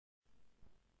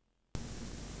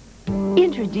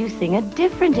Introducing a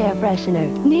different air freshener.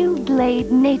 New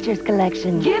Glade Nature's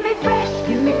Collection. Give me fresh,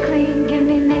 give me clean, give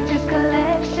me Nature's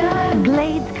Collection.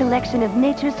 Glade's collection of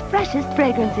nature's freshest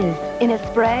fragrances. In a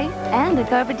spray and a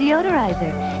carpet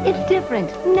deodorizer. It's different,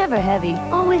 never heavy,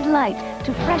 always light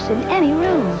to freshen any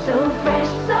room. So fresh,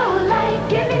 so light.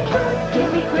 Give me fruit,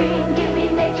 give me green, give me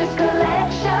Nature's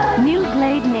Collection. New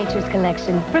Glade Nature's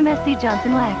Collection from SC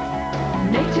Johnson Wax.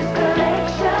 Nature's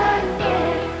Collection, yeah.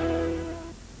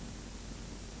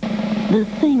 The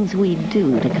things we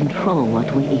do to control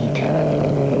what we eat.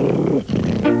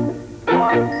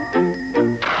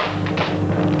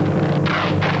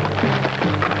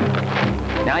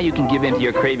 Now you can give in to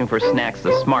your craving for snacks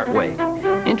the smart way.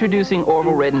 Introducing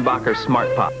Orville Redenbacher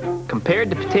Smart Pop. Compared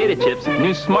to potato chips,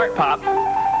 new Smart Pop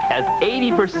has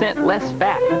 80% less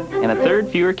fat and a third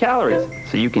fewer calories.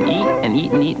 So you can eat and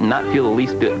eat and eat and not feel the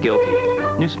least bit guilty.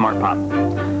 New Smart Pop.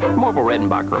 From Orville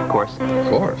Redenbacher, of course. Of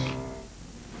course.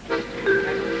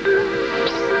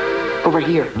 Over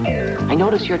here. I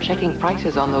notice you're checking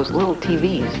prices on those little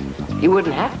TVs. You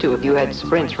wouldn't have to if you had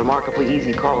Sprint's remarkably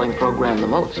easy calling program, The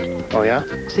Most. Oh, yeah?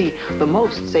 See, The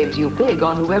Most saves you big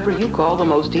on whoever you call the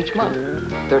most each month.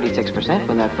 36%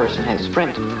 when that person has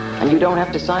Sprint. And you don't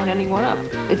have to sign anyone up.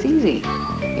 It's easy.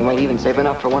 You might even save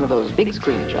enough for one of those big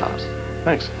screen jobs.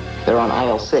 Thanks. They're on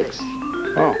aisle 6.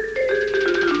 Oh.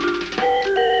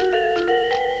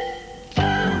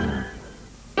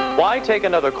 Why take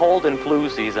another cold and flu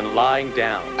season lying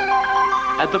down?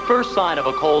 At the first sign of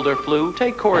a cold or flu,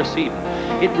 take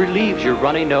Coricidin. It relieves your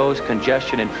runny nose,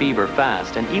 congestion, and fever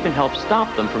fast, and even helps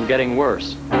stop them from getting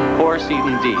worse.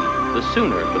 Coricidin-D. The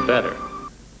sooner, the better.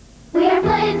 We are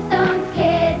Flintstones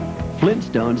kids.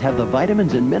 Flintstones have the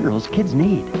vitamins and minerals kids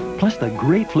need, plus the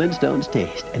great Flintstones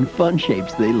taste and fun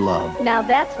shapes they love. Now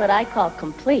that's what I call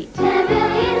complete. 10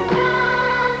 billion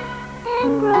strong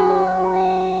and growing.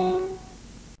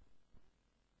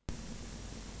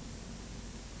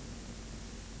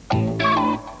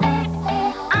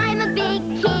 I'm a big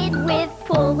kid with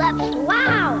pull-ups.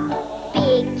 Wow!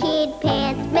 Big kid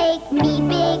pants make me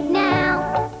big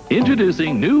now.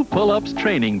 Introducing new Pull-Ups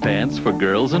training pants for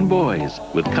girls and boys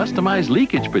with customized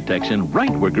leakage protection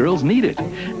right where girls need it.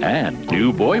 And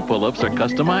new boy Pull-Ups are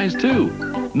customized too.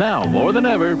 Now, more than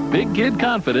ever, big kid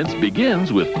confidence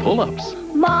begins with Pull-Ups.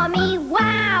 Mommy,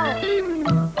 wow!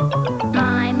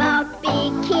 I'm a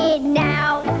big kid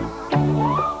now.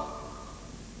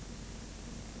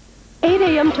 8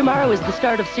 a.m. tomorrow is the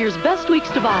start of Sears' best weeks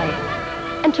to buy.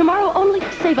 And tomorrow only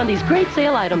save on these great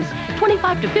sale items.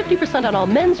 25 to 50% on all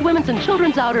men's, women's, and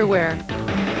children's outerwear.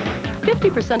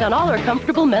 50% on all our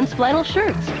comfortable men's flannel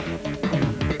shirts.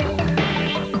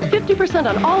 50%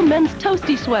 on all men's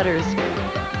toasty sweaters.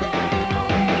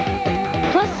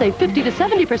 Plus save 50 to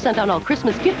 70% on all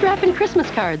Christmas gift wrap and Christmas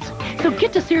cards. So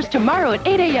get to Sears tomorrow at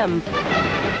 8 a.m.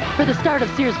 for the start of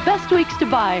Sears' best weeks to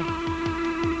buy.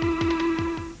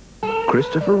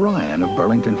 Christopher Ryan of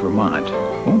Burlington, Vermont,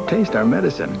 won't taste our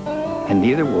medicine, and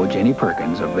neither will Jenny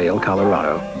Perkins of Vail,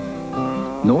 Colorado.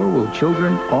 Nor will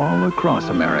children all across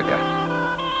America.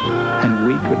 And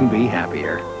we couldn't be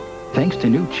happier. Thanks to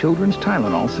new children's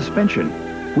Tylenol suspension,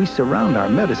 we surround our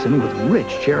medicine with rich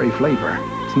cherry flavor.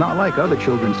 It's not like other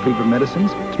children's fever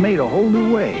medicines. It's made a whole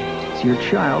new way, so your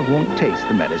child won't taste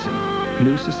the medicine.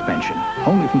 New suspension,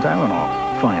 only from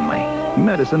Tylenol. Finally,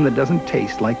 medicine that doesn't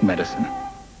taste like medicine.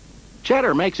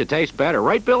 Cheddar makes it taste better,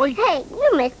 right, Billy? Hey,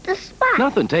 you missed the spot.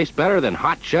 Nothing tastes better than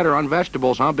hot cheddar on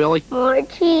vegetables, huh, Billy? More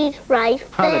cheese, right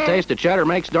How there. the taste of cheddar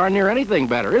makes darn near anything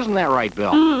better. Isn't that right,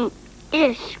 Bill?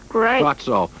 It's great. Thought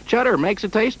so. Cheddar makes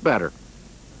it taste better.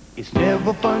 It's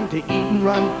never fun to eat and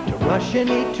run, to rush and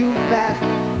eat too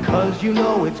fast, 'cause you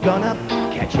know it's gonna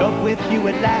catch up with you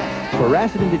at last. For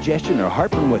acid indigestion or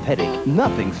heartburn with headache,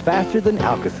 nothing's faster than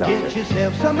Alka-Seltzer. Get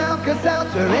yourself some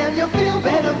Alka-Seltzer and you'll feel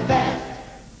better fast.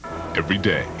 Every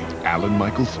day, Alan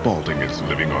Michael Spaulding is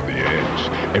living on the edge.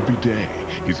 Every day,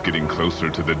 he's getting closer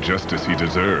to the justice he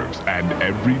deserves. And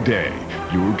every day,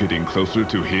 you're getting closer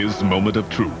to his moment of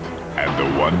truth. And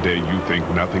the one day you think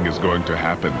nothing is going to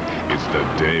happen is the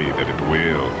day that it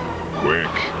will.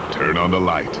 Quick, turn on the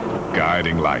light.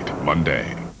 Guiding Light,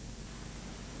 Monday.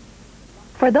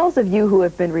 For those of you who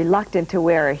have been reluctant to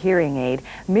wear a hearing aid,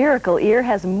 Miracle Ear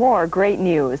has more great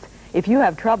news. If you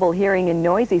have trouble hearing in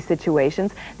noisy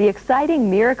situations, the exciting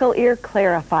Miracle Ear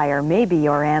Clarifier may be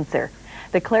your answer.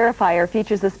 The Clarifier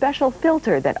features a special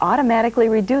filter that automatically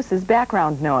reduces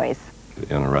background noise.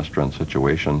 In a restaurant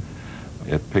situation,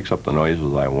 it picks up the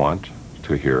noises I want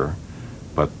to hear,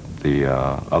 but the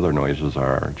other noises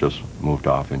are just moved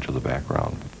off into the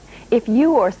background. If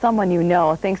you or someone you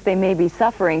know thinks they may be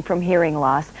suffering from hearing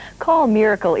loss, call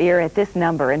Miracle Ear at this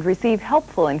number and receive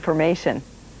helpful information.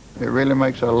 It really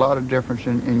makes a lot of difference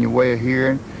in your way of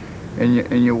hearing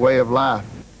and your way of life.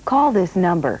 Call this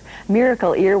number.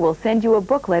 Miracle Ear will send you a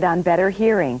booklet on better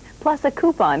hearing, plus a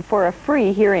coupon for a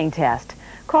free hearing test.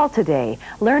 Call today.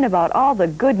 Learn about all the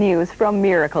good news from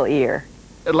Miracle Ear.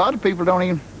 A lot of people don't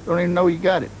even know you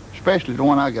got it, especially the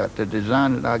one I got, the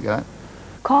design that I got.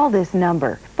 Call this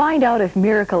number. Find out if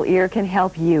Miracle Ear can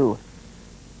help you.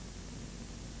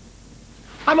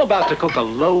 I'm about to cook a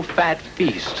low-fat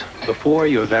feast before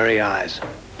your very eyes,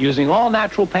 using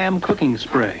all-natural Pam cooking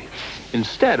spray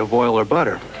instead of oil or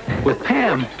butter. With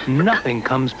Pam, nothing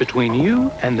comes between you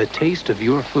and the taste of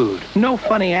your food. No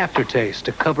funny aftertaste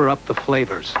to cover up the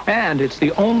flavors. And it's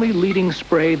the only leading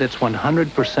spray that's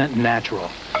 100% natural.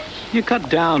 You cut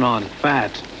down on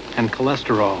fat and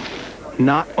cholesterol,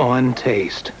 not on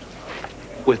taste.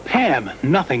 With Pam,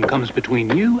 nothing comes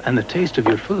between you and the taste of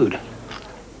your food.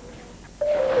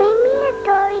 Bring me a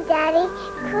story, Daddy,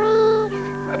 please.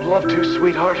 I'd love to,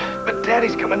 sweetheart, but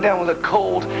Daddy's coming down with a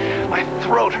cold. My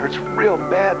throat hurts real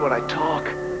bad when I talk.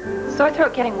 Sore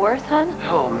throat getting worse, hon?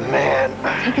 Oh, man.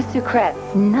 Take a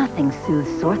Sucrets. Nothing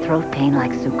soothes sore throat pain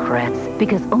like Sucrets,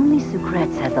 because only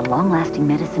Sucrets has the long-lasting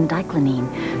medicine diclonine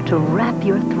to wrap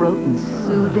your throat in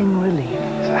soothing relief.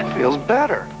 That feels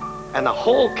better. And the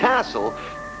whole castle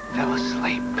fell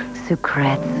asleep.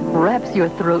 Sucrets wraps your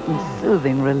throat in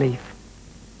soothing relief.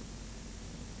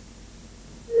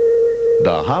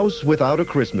 The House Without a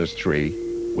Christmas Tree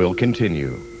will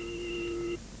continue.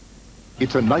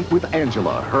 It's a night with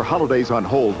Angela. Her holiday's on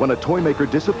hold when a toy maker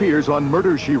disappears on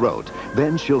Murder, She Wrote.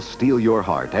 Then she'll steal your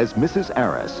heart as Mrs.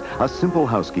 Arris, a simple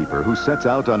housekeeper who sets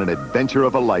out on an adventure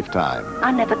of a lifetime.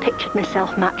 I never pictured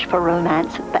myself much for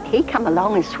romance, but he come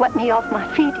along and swept me off my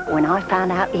feet when I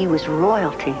found out he was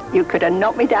royalty. You could have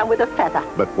knocked me down with a feather.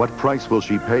 But what price will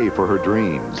she pay for her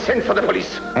dreams? Send for the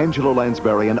police. Angela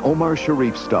Lansbury and Omar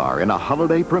Sharif star in a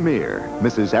holiday premiere.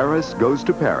 Mrs. Arris Goes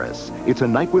to Paris. It's a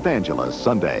Night with Angela,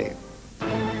 Sunday.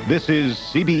 This is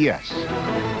CBS.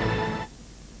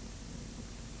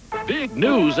 Big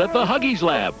news at the Huggies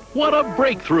Lab. What a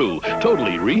breakthrough.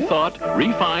 Totally rethought,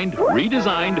 refined,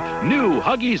 redesigned, new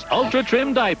Huggies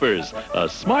Ultratrim diapers. A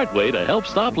smart way to help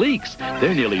stop leaks.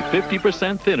 They're nearly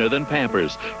 50% thinner than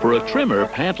Pampers for a trimmer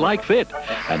pant-like fit.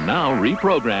 And now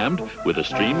reprogrammed with a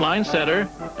streamlined center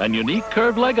and unique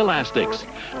curved leg elastics.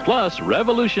 Plus,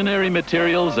 revolutionary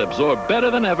materials absorb better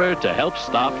than ever to help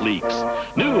stop leaks.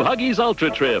 New Huggies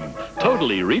Ultratrim.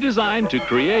 Totally redesigned to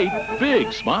create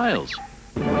big smiles.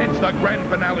 It's the grand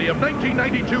finale of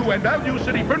 1992, and Value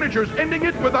City Furniture's ending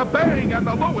it with a bang and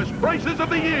the lowest prices of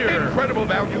the year. Incredible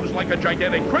values like a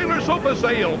gigantic trailer sofa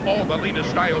sale. All the latest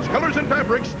styles, colors, and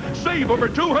fabrics. Save over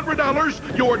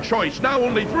 $200. Your choice, now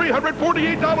only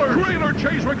 $348. Trailer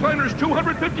chaise recliners,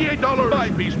 $258.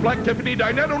 Five-piece black Tiffany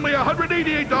dinette, only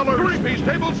 $188. Three-piece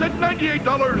table set,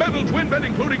 $98. Metal twin bed,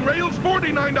 including rails,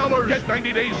 $49. Get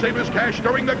 90 days savers cash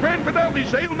during the grand finale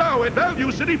sale now at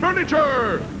Value City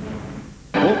Furniture.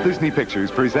 Walt Disney Pictures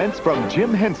presents from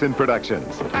Jim Henson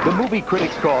Productions. The movie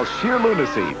critics call sheer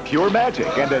lunacy, pure magic,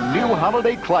 and a new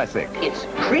holiday classic. It's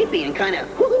creepy and kind of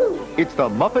woohoo. It's the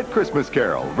Muppet Christmas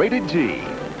Carol, rated G.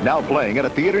 Now playing at a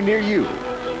theater near you.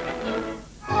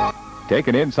 Take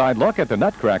an inside look at the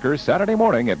Nutcracker Saturday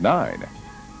morning at 9.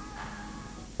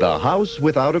 The House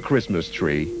Without a Christmas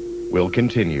Tree will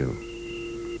continue.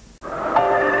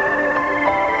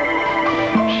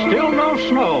 Still no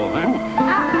snow, huh?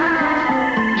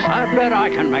 I bet I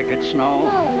can make it snow.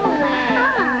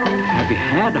 Have you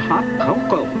had hot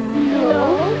cocoa?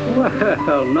 No.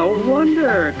 Well, no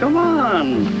wonder. Come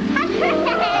on.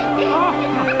 Wow!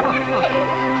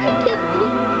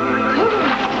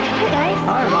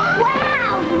 Look!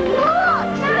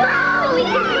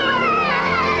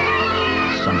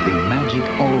 Something magic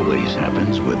always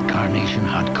happens with Carnation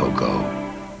hot cocoa.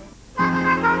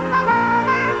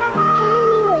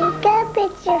 Honey, wake up.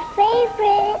 It's your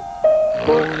favorite.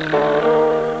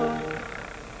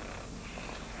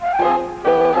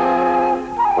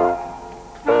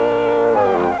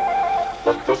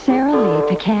 Sara Lee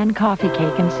pecan coffee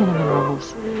cake and cinnamon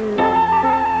rolls.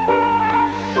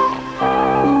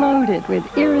 Loaded with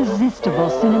irresistible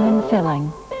cinnamon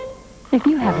filling. If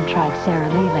you haven't tried Sara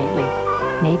Lee lately,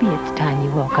 maybe it's time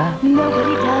you woke up.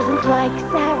 Nobody doesn't like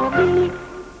Sara Lee.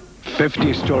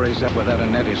 50 stories up without a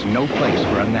net is no place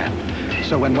for a nap.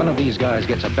 So when one of these guys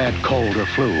gets a bad cold or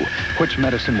flu, which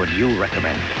medicine would you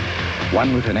recommend?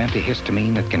 One with an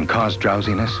antihistamine that can cause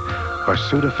drowsiness, or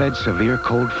Sudafed Severe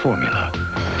Cold Formula?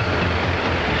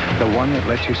 The one that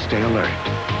lets you stay alert.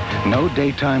 No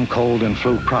daytime cold and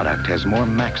flu product has more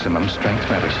maximum strength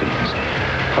medicines.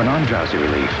 For non-drowsy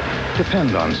relief,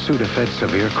 depend on Sudafed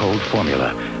Severe Cold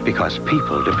Formula because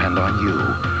people depend on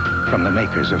you. From the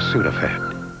makers of Sudafed.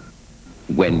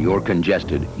 When you're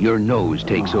congested, your nose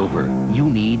takes over. You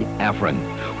need Afrin.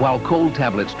 While cold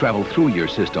tablets travel through your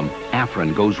system,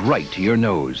 Afrin goes right to your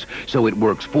nose. So it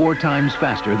works 4 times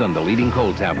faster than the leading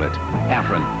cold tablet.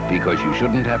 Afrin, because you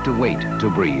shouldn't have to wait to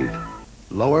breathe.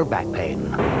 Lower back pain,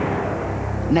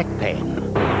 neck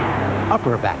pain,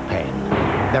 upper back pain.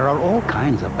 There are all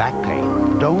kinds of back pain.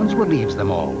 Doan's relieves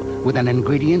them all with an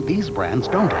ingredient these brands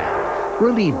don't have.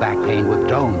 Relieve back pain with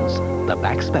Doan's, the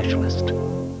back specialist.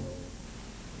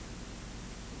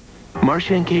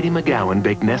 Marcia and Katie McGowan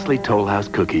bake Nestle Toll House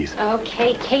cookies.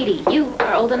 Okay, Katie, you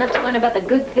are old enough to learn about the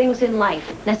good things in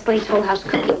life. Nestle Toll House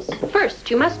cookies.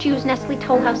 First, you must use Nestle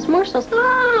Toll House morsels.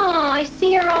 Oh, I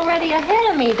see you're already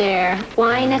ahead of me there.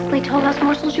 Why Nestle Toll House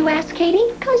morsels, you ask, Katie?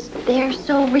 Because they're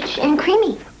so rich and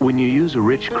creamy. When you use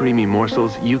rich, creamy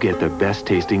morsels, you get the best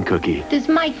tasting cookie. Does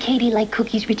my Katie like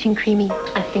cookies rich and creamy?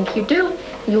 I think you do.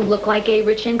 You look like a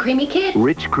rich and creamy kid.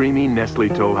 Rich, creamy Nestle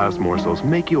Toll House morsels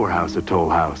make your house a Toll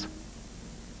House.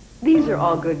 These are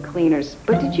all good cleaners,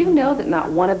 but did you know that not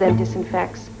one of them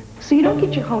disinfects? So you don't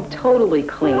get your home totally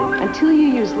clean until you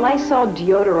use Lysol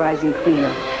Deodorizing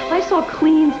Cleaner. Lysol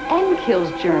cleans and kills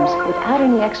germs without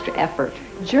any extra effort.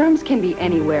 Germs can be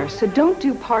anywhere, so don't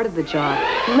do part of the job.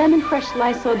 Lemon Fresh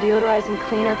Lysol Deodorizing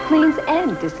Cleaner cleans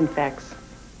and disinfects.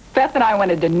 Beth and I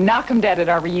wanted to knock 'em dead at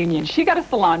our reunion. She got a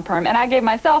salon perm, and I gave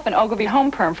myself an Ogilvie home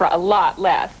perm for a lot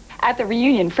less. At the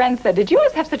reunion, friends said, "Did you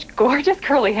always have such gorgeous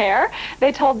curly hair?"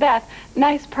 They told Beth,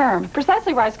 "Nice perm."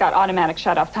 Precisely Rice got automatic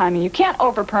shut-off timing. You can't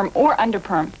over-perm or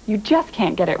under-perm. You just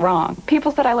can't get it wrong.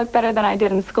 People said I looked better than I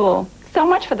did in school. So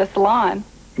much for the salon.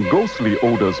 Ghostly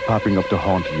odors popping up to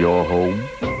haunt your home?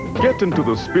 Get into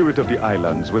the spirit of the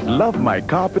islands with Love My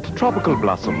Carpet Tropical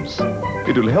Blossoms.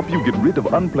 It'll help you get rid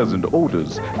of unpleasant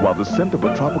odors while the scent of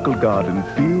a tropical garden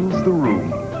fills the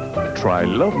room. Try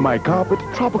Love My Carpet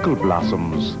Tropical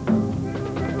Blossoms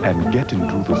and get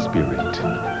into the spirit.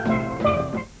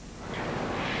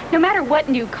 No matter what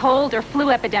new cold or flu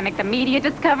epidemic the media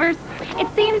discovers, it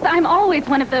seems I'm always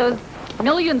one of those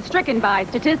million stricken by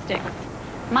statistics.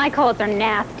 My colds are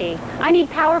nasty. I need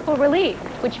powerful relief,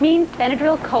 which means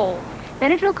Benadryl Cold.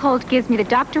 Benadryl Cold gives me the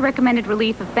doctor-recommended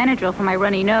relief of Benadryl for my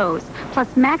runny nose,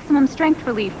 plus maximum strength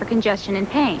relief for congestion and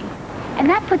pain. And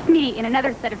that puts me in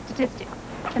another set of statistics.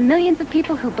 The millions of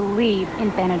people who believe in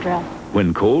Benadryl.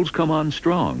 When colds come on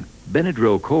strong,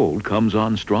 Benadryl Cold comes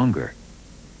on stronger.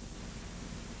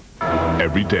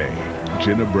 Every day,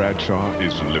 Jenna Bradshaw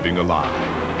is living a lie.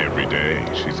 Every day,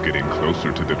 she's getting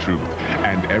closer to the truth.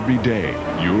 And every day,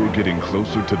 you're getting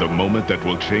closer to the moment that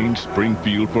will change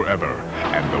Springfield forever.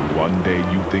 And the one day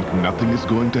you think nothing is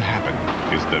going to happen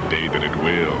is the day that it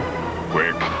will.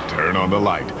 Quick, turn on the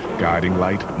light. Guiding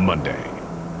Light Monday.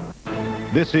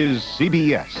 This is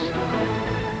CBS.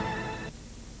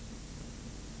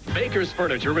 Baker's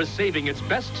Furniture is saving its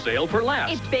best sale for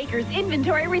last. It's Baker's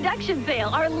Inventory Reduction Sale,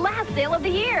 our last sale of the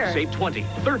year. Save 20,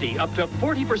 30, up to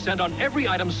 40% on every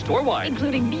item store-wide.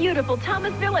 Including beautiful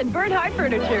Thomasville and Bernhardt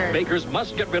furniture. Baker's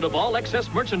must get rid of all excess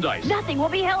merchandise. Nothing will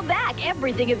be held back.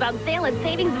 Everything is on sale and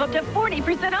savings of up to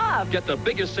 40% off. Get the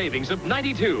biggest savings of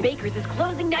 92. Baker's is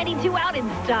closing 92 out in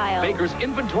style. Baker's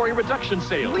Inventory Reduction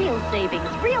Sale. Real savings,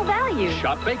 real value.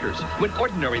 Shop Baker's, when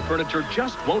ordinary furniture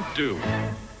just won't do.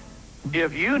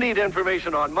 If you need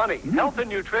information on money, health and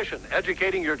nutrition,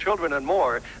 educating your children and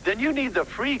more, then you need the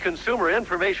free Consumer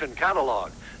Information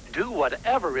Catalog. Do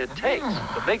whatever it takes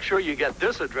to make sure you get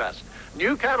this address.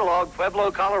 New catalog,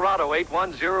 Pueblo, Colorado,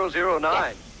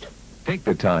 81009. Take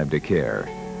the time to care.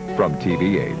 From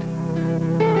TV8.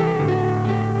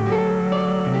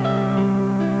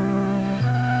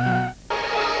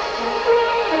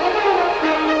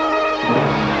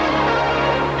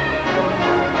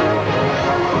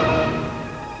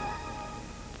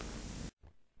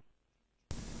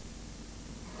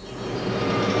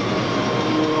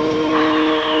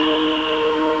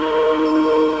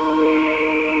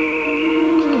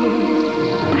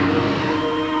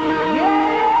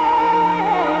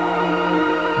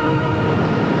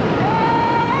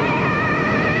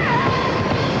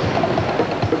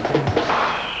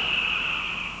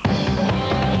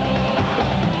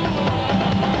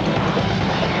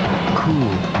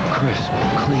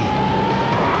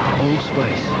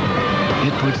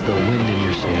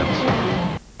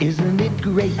 Isn't it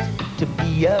great to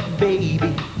be a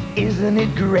baby? Isn't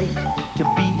it great to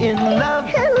be in love?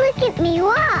 Look at me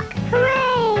walk.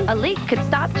 Hooray! A leak could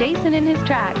stop Jason in his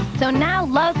tracks. So now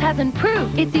Love has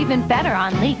improved. It's even better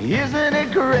on leaks. Isn't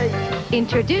it great?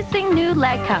 Introducing new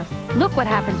leg cuffs. Look what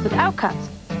happens without cuffs.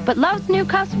 But Love's new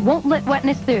cuffs won't let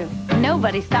wetness through.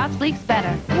 Nobody stops leaks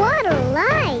better. What a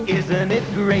life! Isn't it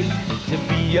great to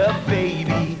be a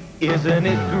baby? Isn't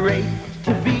it great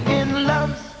to be in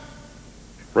love?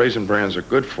 Raisin Brans are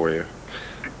good for you,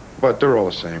 but they're all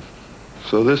the same.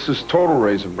 So this is total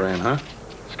Raisin Bran, huh?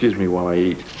 Excuse me while I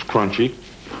eat. Crunchy.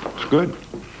 It's good.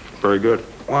 Very good.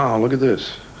 Wow, look at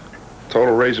this.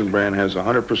 Total Raisin Bran has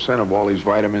 100% of all these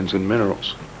vitamins and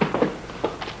minerals.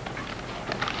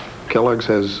 Kellogg's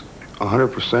has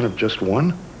 100% of just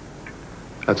one?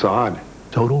 That's odd.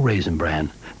 Total Raisin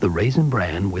Bran. The Raisin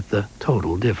Bran with the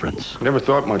total difference. Never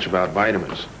thought much about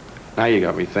vitamins. Now you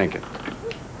got me thinking.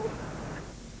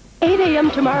 8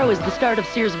 a.m. tomorrow is the start of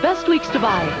Sears' best weeks to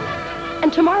buy.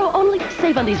 And tomorrow only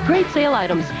save on these great sale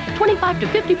items. 25 to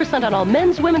 50% on all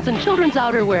men's, women's, and children's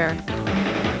outerwear.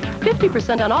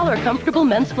 50% on all our comfortable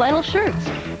men's flannel shirts.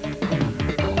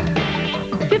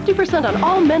 50% on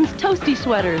all men's toasty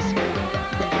sweaters.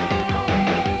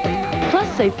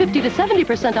 Plus, save 50 to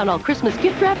 70% on all Christmas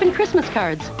gift wrap and Christmas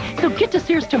cards. So get to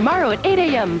Sears tomorrow at 8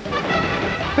 a.m.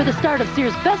 for the start of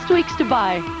Sears' best weeks to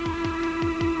buy.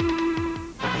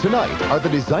 Tonight, are the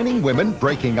designing women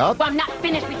breaking up? I'm not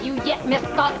finished with you yet, Miss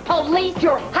Thought Police.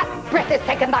 Your hot breath is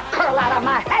taking the curl out of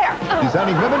my hair.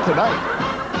 Designing women tonight.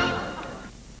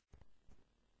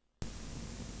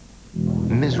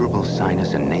 Miserable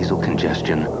sinus and nasal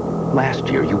congestion. Last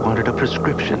year, you wanted a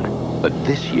prescription. But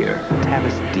this year,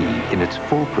 Tavis-D in its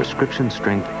full prescription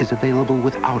strength is available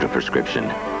without a prescription.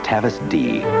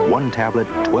 Tavis-D, 1 tablet,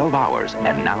 12 hours,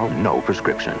 and now no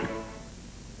prescription.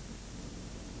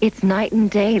 It's night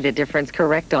and day the difference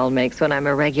Correctol makes when I'm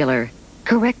irregular.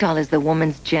 Correctol is the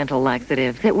woman's gentle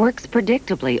laxative that works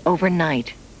predictably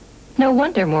overnight. No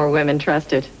wonder more women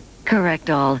trust it.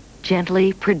 Correctol,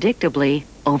 gently, predictably,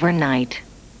 overnight.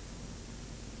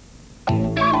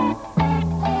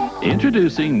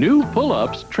 Introducing new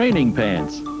pull-ups training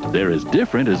pants. They're as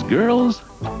different as girls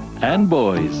and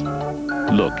boys.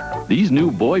 Look, these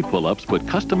new boy pull-ups put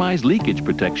customized leakage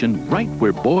protection right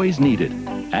where boys need it.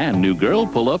 And new girl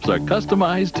pull-ups are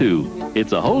customized too.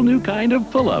 It's a whole new kind of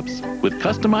pull-ups with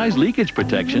customized leakage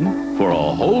protection for a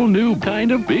whole new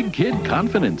kind of big kid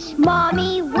confidence.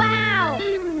 Mommy, wow!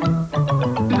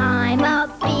 I'm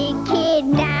a big kid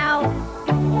now.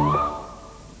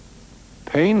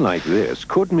 Pain like this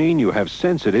could mean you have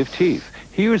sensitive teeth.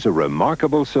 Here's a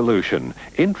remarkable solution.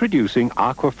 Introducing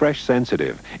Aquafresh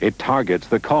Sensitive. It targets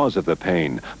the cause of the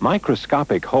pain.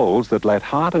 Microscopic holes that let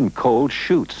hot and cold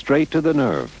shoot straight to the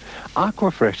nerve.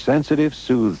 Aquafresh Sensitive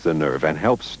soothes the nerve and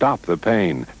helps stop the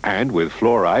pain. And with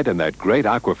fluoride and that great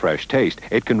Aquafresh taste,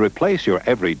 it can replace your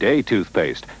everyday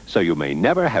toothpaste, so you may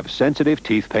never have sensitive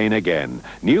teeth pain again.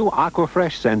 New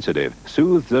Aquafresh Sensitive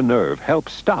soothes the nerve,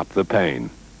 helps stop the pain.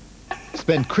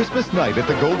 Spend Christmas night at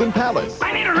the Golden Palace.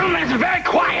 I need a room that's very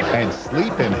quiet. And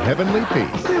sleep in heavenly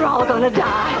peace. We're all gonna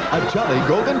die. A jolly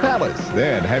Golden Palace.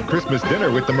 Then have Christmas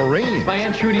dinner with the Marines. My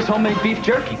Aunt Trudy's homemade beef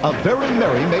jerky. A very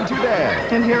merry Major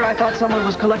Dad. And here I thought someone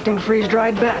was collecting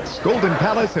freeze-dried bats. Golden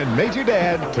Palace and Major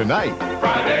Dad tonight.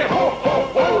 Friday, ho, ho,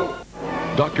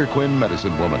 ho! Dr. Quinn,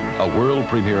 Medicine Woman, a world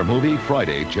premiere movie,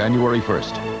 Friday, January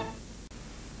 1st.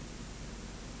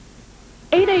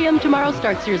 8 a.m. tomorrow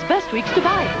starts Sears' best weeks to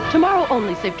buy. Tomorrow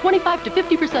only save 25 to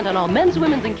 50% on all men's,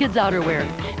 women's, and kids' outerwear.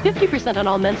 50% on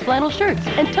all men's flannel shirts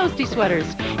and toasty sweaters.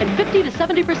 And 50 to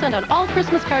 70% on all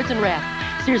Christmas cards and wrap.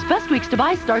 Sears' best weeks to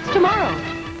buy starts tomorrow.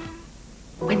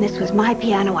 When this was my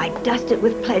piano, I'd dust it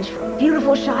with Pledge for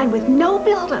beautiful shine with no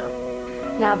buildup.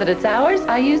 Now that it's ours,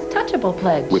 I use Touchable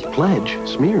Pledge. With Pledge,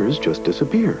 smears just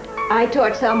disappear. I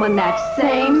taught someone that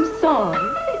same song.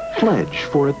 Pledge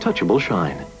for a touchable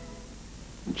shine.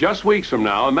 Just weeks from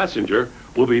now, a messenger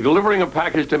will be delivering a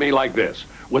package to me like this,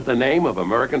 with the name of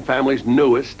American Family's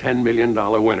newest $10 million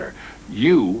winner.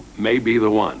 You may be the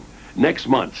one. Next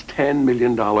month's $10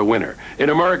 million winner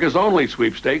in America's only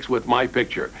sweepstakes with my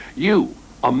picture. You,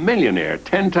 a millionaire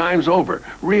 10 times over,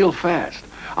 real fast.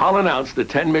 I'll announce the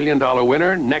 $10 million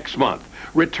winner next month.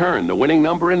 Return the winning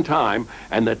number in time,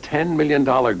 and the $10 million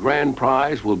grand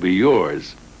prize will be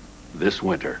yours this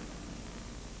winter.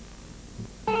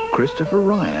 Christopher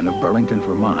Ryan of Burlington,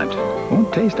 Vermont,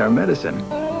 won't taste our medicine,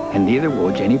 and neither will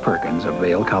Jenny Perkins of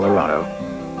Vail, Colorado.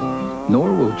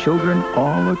 Nor will children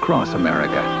all across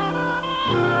America.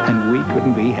 And we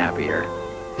couldn't be happier.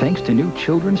 Thanks to new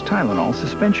children's Tylenol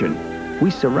suspension,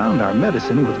 we surround our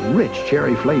medicine with rich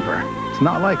cherry flavor. It's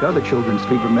not like other children's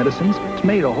fever medicines. It's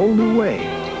made a whole new way,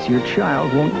 so your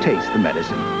child won't taste the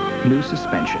medicine. New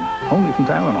suspension, only from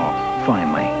Tylenol.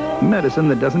 Finally, medicine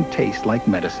that doesn't taste like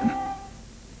medicine.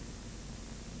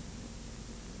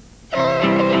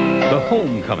 The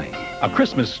Homecoming, a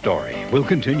Christmas story, will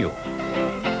continue.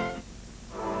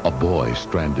 A boy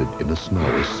stranded in the snow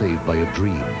is saved by a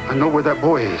dream. I know where that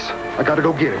boy is. I gotta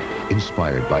go get him.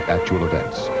 Inspired by actual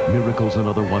events. Miracles and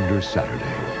Other Wonders Saturday.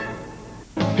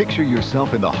 Picture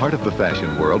yourself in the heart of the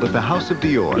fashion world at the House of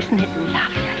Dior. Isn't it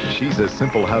lovely? She's a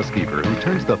simple housekeeper who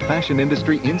turns the fashion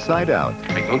industry inside out.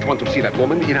 I don't want to see that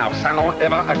woman in our salon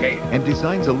ever again. And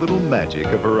designs a little magic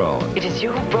of her own. It is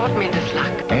you who brought me this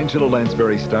luck. Angela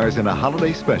Lansbury stars in a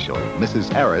holiday special,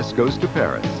 Mrs. Arris Goes to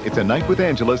Paris. It's A Night with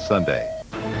Angela Sunday.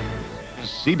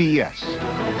 CBS.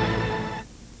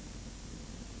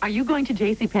 Are you going to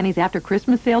JCPenney's after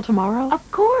Christmas sale tomorrow?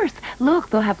 Of course. Look,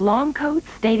 they'll have long coats,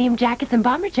 stadium jackets, and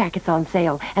bomber jackets on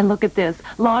sale. And look at this,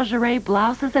 lingerie,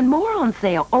 blouses, and more on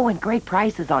sale. Oh, and great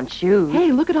prices on shoes.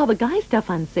 Hey, look at all the guy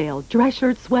stuff on sale. Dress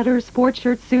shirts, sweaters, sports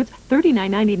shirts, suits,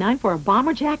 $39.99 for a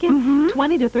bomber jacket,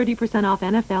 20 to 30% off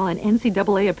NFL and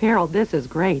NCAA apparel. This is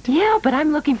great. Yeah, but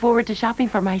I'm looking forward to shopping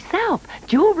for myself.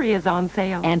 Jewelry is on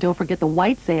sale. And don't forget the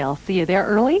white sale. See you there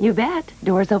early? You bet.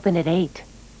 Doors open at 8.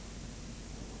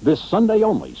 This Sunday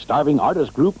only, Starving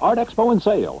Artist Group Art Expo and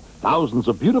Sale. Thousands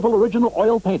of beautiful original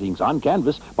oil paintings on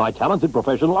canvas by talented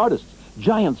professional artists.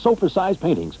 Giant sofa-sized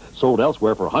paintings sold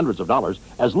elsewhere for hundreds of dollars,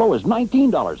 as low as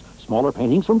 $19. Smaller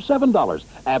paintings from $7.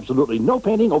 Absolutely no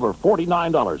painting over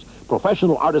 $49.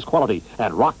 Professional artist quality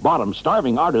at rock-bottom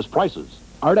Starving Artist prices.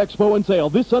 Art Expo and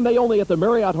Sale this Sunday only at the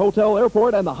Marriott Hotel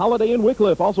Airport and the Holiday Inn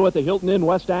Wycliffe. Also at the Hilton Inn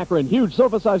West Akron. Huge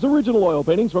sofa-sized original oil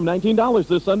paintings from $19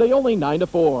 this Sunday only, 9 to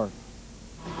 4.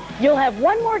 You'll have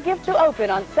one more gift to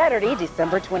open on Saturday,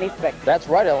 December 26th. That's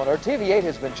right, Eleanor. TV8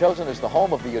 has been chosen as the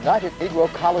home of the United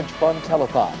Negro College Fund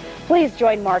Telethon. Please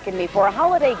join Mark and me for a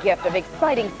holiday gift of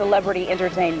exciting celebrity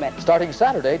entertainment. Starting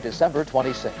Saturday, December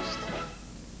 26th.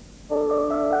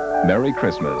 Merry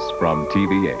Christmas from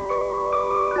TV8.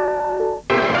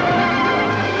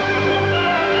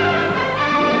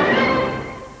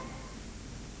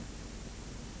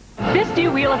 This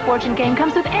new Wheel of Fortune game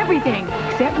comes with everything,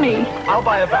 except me. I'll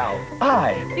buy a vowel.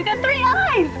 I. You got 3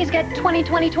 eyes. He's got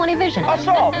 20/20/20 vision. Us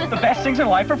all. The best things in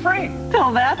life are free.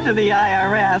 Tell that to the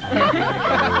IRS.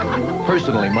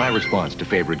 Personally, my response to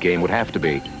favorite game would have to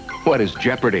be, what is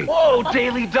Jeopardy? Whoa,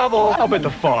 daily double. Up at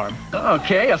the farm.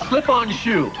 Okay, a slip-on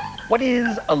shoe. What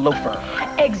is a loafer?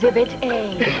 Exhibit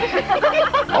A.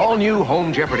 All new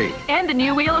Home Jeopardy. And the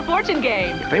new Wheel of Fortune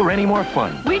game. If they were any more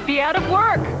fun. We'd be out of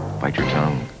work. Bite your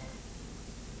tongue.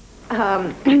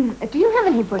 Do you have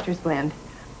any butcher's blend?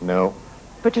 No.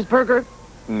 Butcher's burger?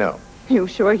 No. You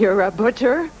sure you're a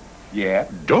butcher? Yeah.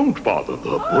 Don't bother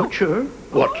the butcher.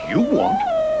 What you want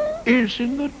is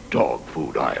in the dog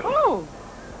food aisle. Oh.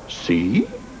 See?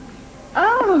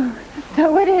 Oh,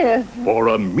 so it is. For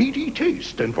a meaty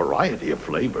taste and variety of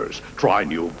flavors, try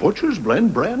new Butcher's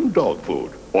Blend brand dog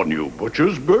food or new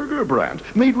Butcher's Burger brand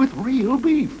made with real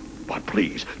beef. But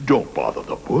please, don't bother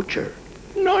the butcher.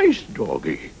 Nice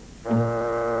doggy.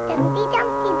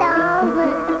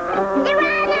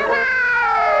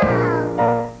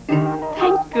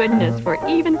 Thank goodness for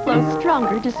Even Flow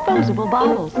stronger disposable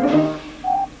bottles.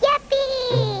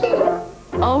 Yippee!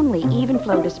 Only Even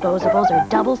Flow disposables are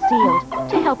double sealed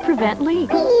to help prevent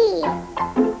leaks.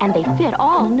 And they fit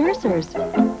all nursers.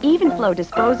 Even Flow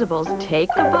disposables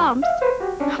take the bumps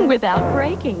without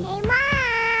breaking. Hey,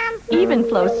 Mom! Even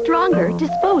Flow stronger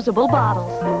disposable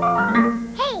bottles.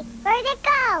 Hey, where'd it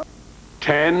go?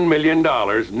 $10 million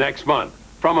next month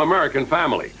from American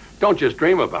Family. Don't just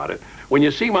dream about it. When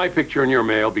you see my picture in your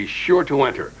mail, be sure to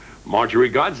enter. Marjorie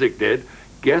Godzik did.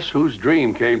 Guess whose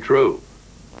dream came true?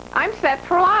 I'm set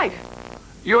for life.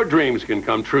 Your dreams can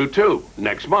come true, too.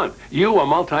 Next month, you a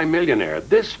multimillionaire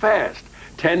this fast.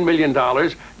 $10 million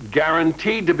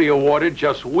guaranteed to be awarded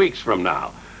just weeks from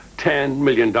now. $10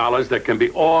 million that can be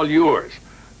all yours.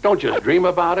 Don't just dream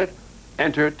about it.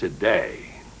 Enter today.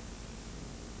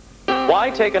 Why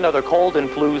take another cold and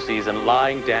flu season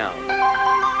lying down?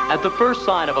 At the first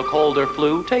sign of a cold or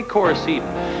flu, take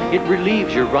Coricidin. It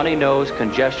relieves your runny nose,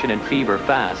 congestion, and fever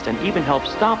fast, and even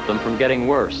helps stop them from getting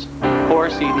worse.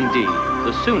 Coricidin-D.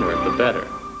 The sooner, the better.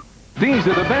 These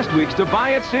are the best weeks to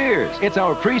buy at Sears. It's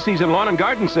our preseason lawn and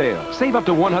garden sale. Save up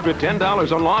to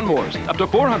 $110 on lawnmowers, up to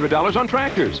 $400 on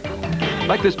tractors.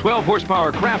 Like this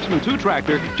 12-horsepower Craftsman 2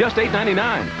 tractor, just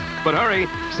 $8.99. But hurry,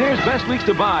 Sears' best weeks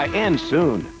to buy end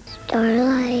soon.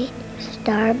 Starlight,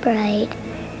 star bright,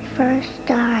 first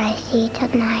star I see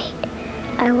tonight.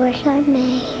 I wish I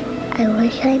may, I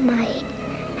wish I might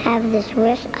have this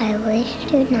wish I wish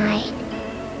tonight.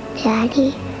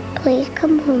 Daddy, Please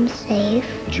come home safe.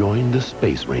 Join the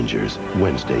Space Rangers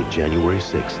Wednesday, January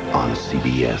 6th on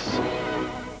CBS.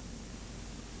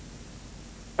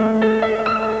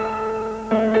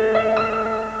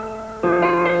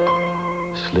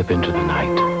 Slip into the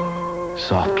night,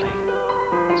 softly,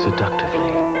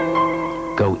 seductively.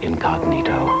 Go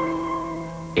incognito.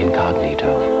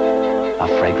 Incognito, a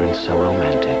fragrance so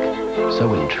romantic,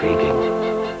 so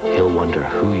intriguing. He'll wonder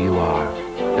who you are,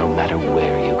 no matter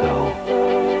where you go.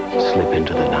 Slip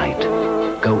into the night.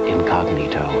 Go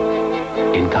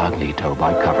incognito. Incognito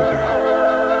by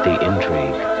CoverGirl. The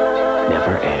intrigue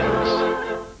never ends.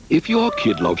 If your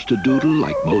kid loves to doodle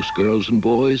like most girls and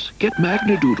boys, get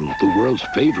Magna-Doodle, the world's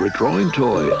favorite drawing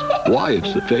toy. Why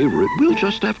it's the favorite, we'll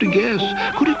just have to guess.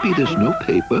 Could it be there's no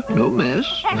paper, no mess?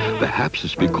 Perhaps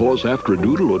it's because after a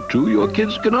doodle or two, your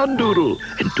kids can undoodle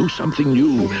and do something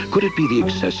new. Could it be the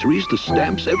accessories, the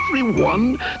stamps, every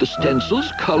one? The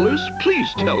stencils, colors? Please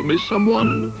tell me,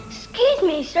 someone. Excuse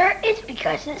me, sir. It's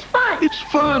because it's fun. It's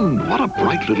fun. What a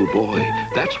bright little boy.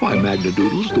 That's why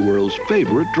Magna-Doodle's the world's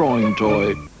favorite drawing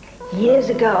toy. Years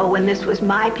ago, when this was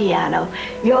my piano,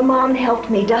 your mom helped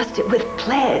me dust it with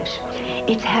Pledge.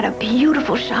 It's had a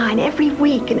beautiful shine every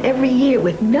week and every year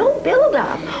with no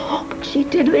buildup. Oh, but she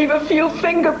did leave a few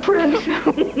fingerprints.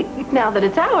 Now that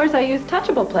it's ours, I use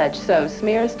Touchable Pledge, so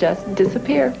smears just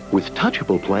disappear. With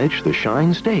Touchable Pledge, the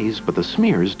shine stays, but the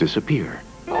smears disappear.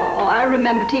 Oh, I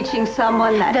remember teaching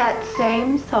someone that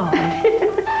same song.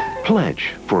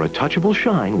 Pledge for a touchable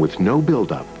shine with no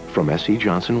buildup from S.E.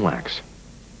 Johnson Wax.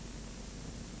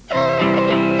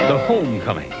 The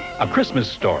Homecoming, a Christmas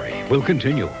story, will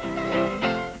continue.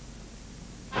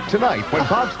 Tonight, when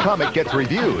Bob's comic gets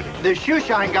reviewed, The shoe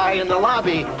shine guy in the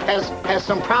lobby has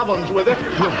some problems with it.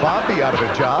 will Bob be out of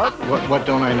a job? What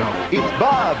don't I know? It's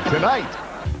Bob tonight.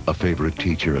 A favorite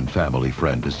teacher and family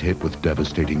friend is hit with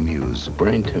devastating news.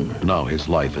 Brain tumor. Now his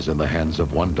life is in the hands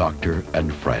of one doctor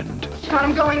and friend.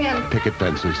 I'm going in. Picket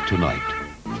fences tonight.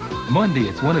 Monday,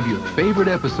 it's one of your favorite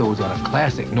episodes on a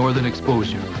classic Northern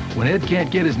Exposure. When Ed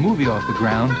can't get his movie off the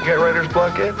ground, Get writer's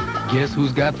block, Ed? guess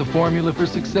who's got the formula for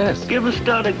success? Give a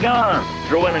stud a gun.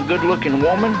 Throw in a good-looking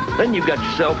woman, then you got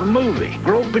yourself a movie.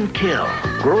 Grope and kill.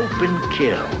 Grope and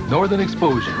kill. Northern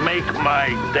Exposure. Make my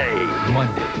day.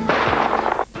 Monday.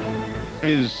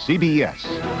 Is CBS.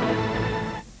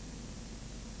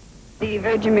 The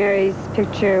Virgin Mary's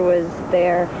picture was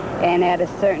there, and at a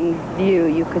certain view,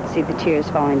 you could see the tears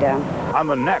falling down. On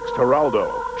the next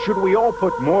Geraldo, should we all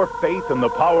put more faith in the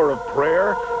power of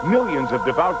prayer? Millions of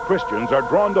devout Christians are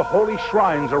drawn to holy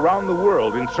shrines around the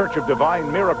world in search of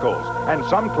divine miracles, and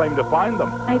some claim to find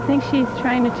them. I think she's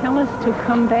trying to tell us to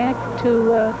come back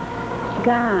to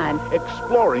God.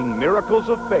 Exploring miracles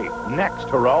of faith, next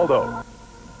Geraldo.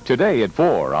 Today at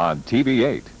 4 on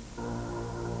TV8.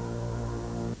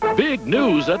 Big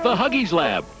news at the Huggies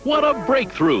Lab. What a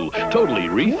breakthrough. Totally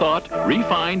rethought,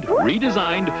 refined,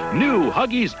 redesigned, new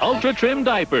Huggies Ultratrim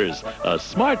diapers. A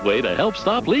smart way to help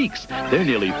stop leaks. They're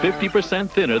nearly 50%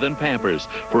 thinner than Pampers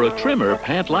for a trimmer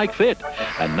pant-like fit.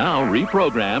 And now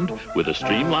reprogrammed with a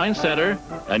streamlined center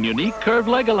and unique curved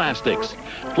leg elastics.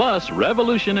 Plus,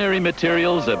 revolutionary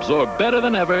materials absorb better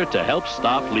than ever to help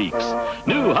stop leaks.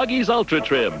 New Huggies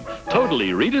Ultratrim.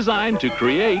 Totally redesigned to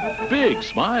create big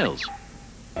smiles.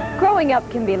 Growing up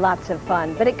can be lots of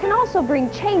fun, but it can also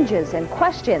bring changes and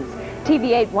questions.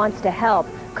 TV8 wants to help.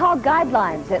 Call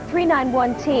Guidelines at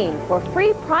 391-TEEN for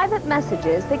free private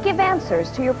messages that give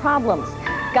answers to your problems.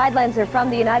 Guidelines are from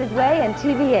the United Way and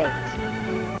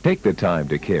TV8. Take the time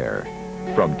to care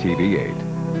from TV8.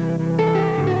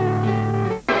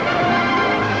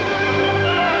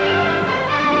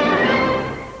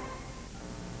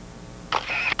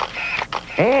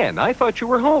 Ann, I thought you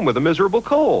were home with a miserable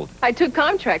cold. I took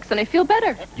Comtrex and I feel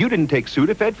better. You didn't take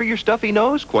Sudafed for your stuffy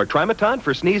nose, Chlortrimeton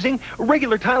for sneezing,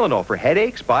 regular Tylenol for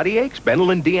headaches, body aches,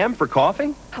 Benadryl DM for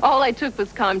coughing? All I took was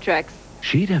Comtrex.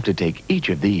 She'd have to take each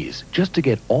of these just to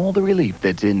get all the relief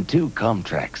that's in 2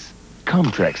 Comtrex.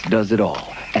 Comtrex does it all.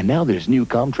 And now there's new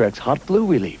Comtrex Hot Flu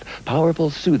Relief.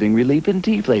 Powerful, soothing relief in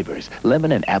tea flavors.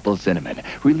 Lemon and apple cinnamon.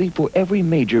 Relief for every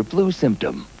major flu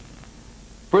symptom.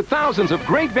 For thousands of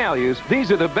great values, these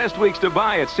are the best weeks to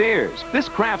buy at Sears. This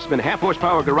Craftsman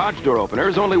half-horsepower garage door opener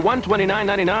is only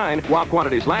 $129.99 while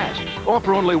quantities last. Or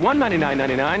for only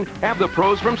 $199.99, have the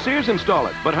pros from Sears install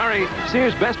it. But hurry,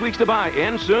 Sears' best weeks to buy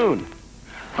end soon.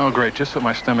 Oh, great. Just what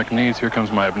my stomach needs. Here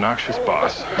comes my obnoxious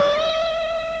boss.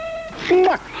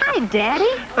 Hi, Daddy.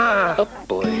 Oh,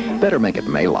 boy. Better make it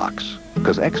Malox,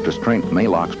 because extra strength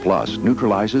Malox Plus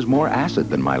neutralizes more acid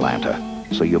than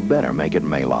Mylanta. So you better make it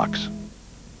Malox.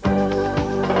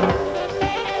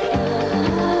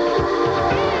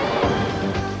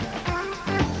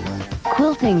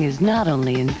 Quilting is not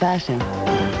only in fashion,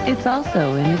 it's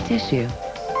also in a tissue.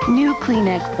 New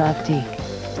Kleenex Softique.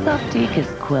 Softique is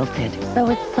quilted, so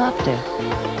it's softer,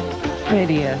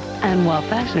 prettier, and while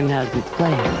fashion has its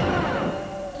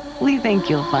place, we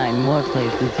think you'll find more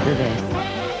places for this.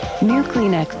 New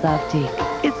Kleenex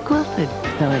Softique. It's quilted,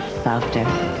 so it's softer,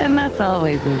 and that's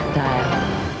always in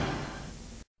style.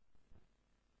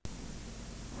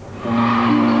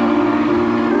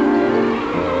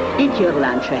 Eat your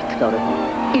lunch, Hector.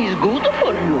 It's good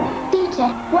for you. Teacher,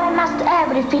 why must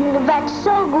everything that's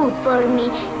so good for me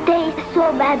taste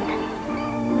so bad?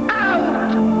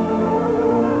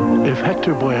 If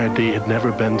Hector Boyardee had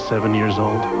never been 7 years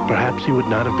old, perhaps he would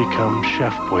not have become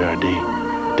Chef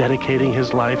Boyardee, dedicating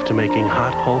his life to making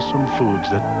hot, wholesome foods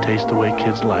that taste the way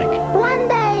kids like. One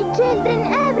day,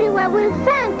 children everywhere will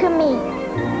thank me.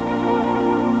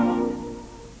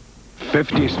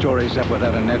 50 stories up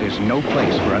without a net is no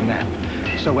place for a nap.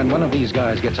 So when one of these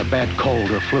guys gets a bad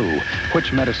cold or flu,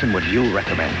 which medicine would you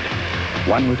recommend?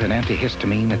 One with an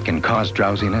antihistamine that can cause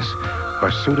drowsiness,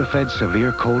 or Sudafed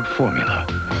Severe Cold Formula?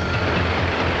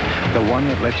 The one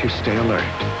that lets you stay alert.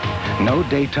 No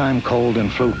daytime cold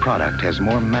and flu product has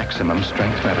more maximum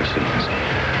strength medicines.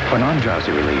 For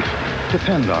non-drowsy relief,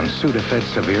 depend on Sudafed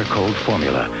Severe Cold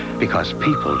Formula, because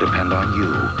people depend on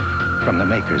you. From the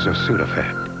makers of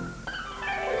Sudafed.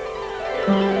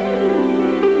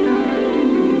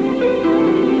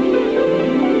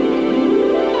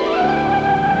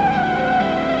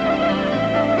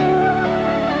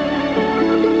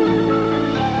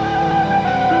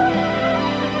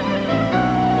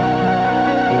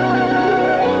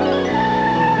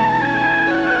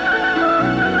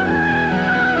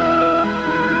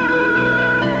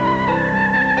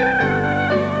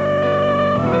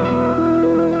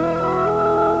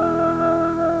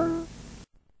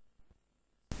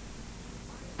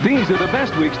 These are the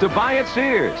best weeks to buy at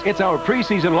Sears. It's our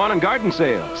preseason lawn and garden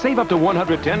sale. Save up to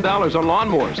 $110 on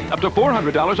lawnmowers, up to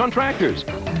 $400 on tractors.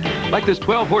 Like this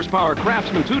 12-horsepower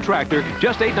Craftsman 2 tractor,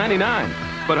 just $8.99.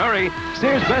 But hurry,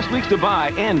 Sears' best weeks to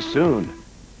buy end soon.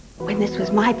 When this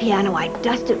was my piano, I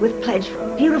dusted with Pledge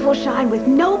for a beautiful shine with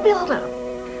no buildup.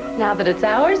 Now that it's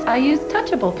ours, I use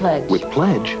Touchable Pledge. With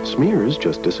Pledge, smears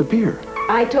just disappear.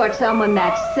 I taught someone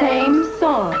that same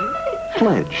song.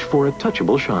 Pledge for a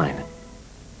touchable shine.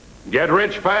 Get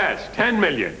rich fast. 10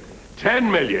 million.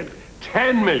 10 million.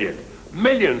 10 million.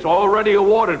 Millions already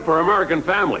awarded for American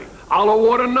Family. I'll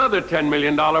award another $10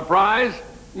 million prize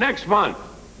next month.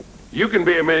 You can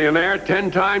be a millionaire 10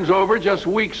 times over just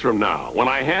weeks from now when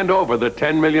I hand over the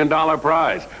 $10 million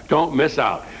prize. Don't miss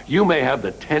out. You may have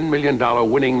the $10 million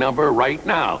winning number right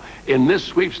now in this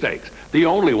sweepstakes, the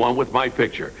only one with my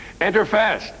picture. Enter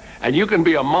fast, and you can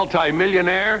be a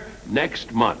multi-millionaire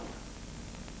next month.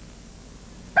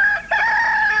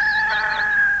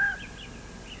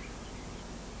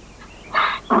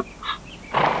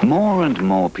 More and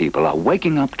more people are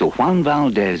waking up to Juan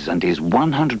Valdez and his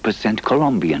 100%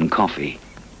 Colombian coffee.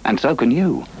 And so can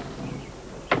you.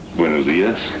 Buenos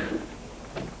dias.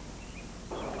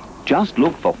 Just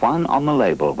look for Juan on the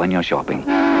label when you're shopping.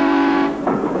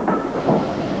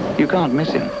 You can't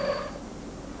miss him.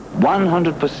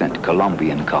 100%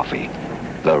 Colombian coffee.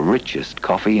 The richest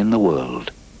coffee in the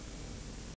world.